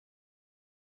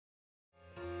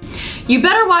You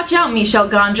better watch out, Michel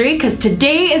Gondry, because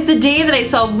today is the day that I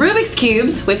solve Rubik's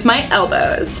Cubes with my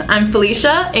elbows. I'm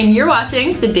Felicia, and you're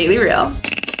watching The Daily Reel.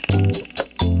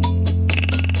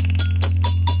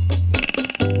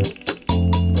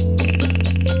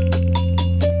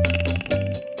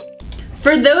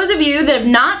 For those of you that have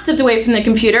not stepped away from the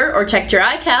computer or checked your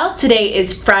iCal, today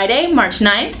is Friday, March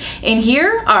 9th, and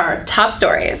here are our top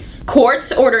stories.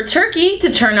 Courts order Turkey to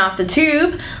turn off the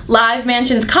tube, Live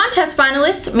Mansion's contest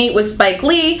finalists meet with Spike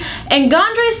Lee, and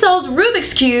Gondry solves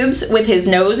Rubik's Cubes with his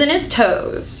nose and his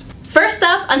toes. First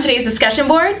up on today's discussion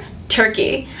board,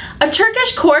 Turkey. A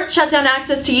Turkish court shut down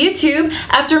access to YouTube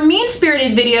after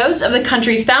mean-spirited videos of the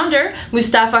country's founder,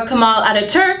 Mustafa Kemal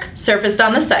Atatürk, surfaced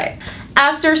on the site.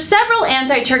 After several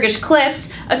anti-Turkish clips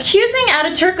accusing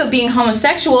Ataturk of being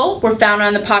homosexual were found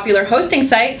on the popular hosting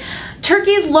site,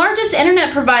 Turkey's largest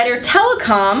internet provider,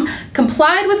 Telecom,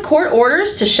 complied with court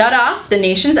orders to shut off the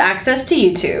nation's access to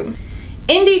YouTube.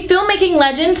 Indie filmmaking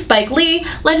legend Spike Lee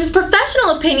lent his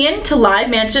professional opinion to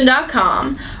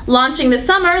LiveMansion.com. Launching this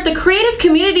summer, the creative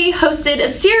community hosted a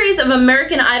series of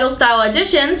American Idol-style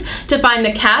auditions to find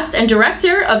the cast and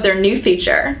director of their new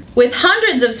feature. With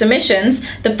hundreds of submissions,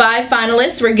 the 5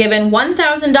 finalists were given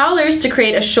 $1,000 to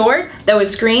create a short that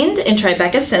was screened in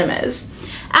Tribeca cinemas.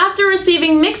 After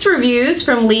receiving mixed reviews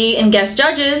from Lee and guest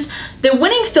judges, the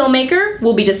winning filmmaker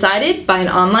will be decided by an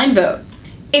online vote.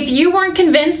 If you weren't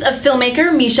convinced of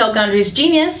filmmaker Michel Gondry's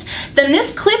genius, then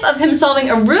this clip of him solving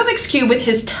a Rubik's Cube with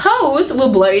his toes will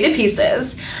blow you to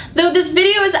pieces. Though this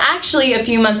video is actually a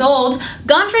few months old,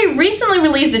 Gondry recently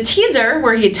released a teaser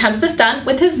where he attempts the stunt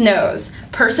with his nose.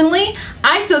 Personally,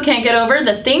 I still can't get over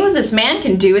the things this man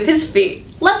can do with his feet.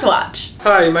 Let's watch.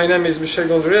 Hi, my name is Michel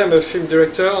Gondry. I'm a film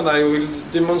director and I will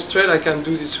demonstrate I can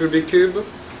do this Rubik's Cube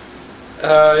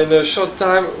in a short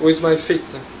time with my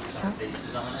feet.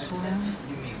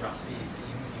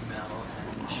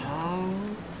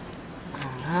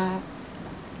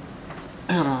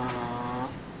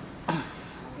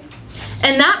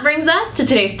 And that brings us to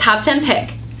today's top 10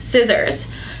 pick, scissors.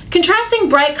 Contrasting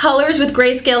bright colors with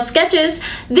grayscale sketches,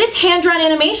 this hand-drawn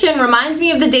animation reminds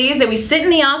me of the days that we sit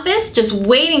in the office just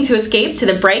waiting to escape to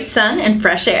the bright sun and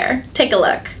fresh air. Take a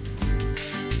look.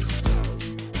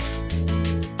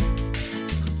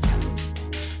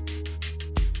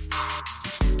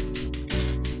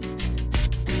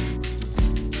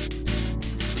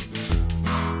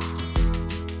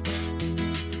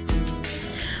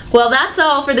 Well, that's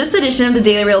all for this edition of the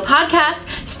Daily Reel podcast.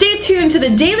 Stay tuned to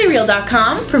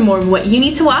thedailyreel.com for more of what you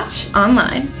need to watch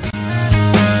online.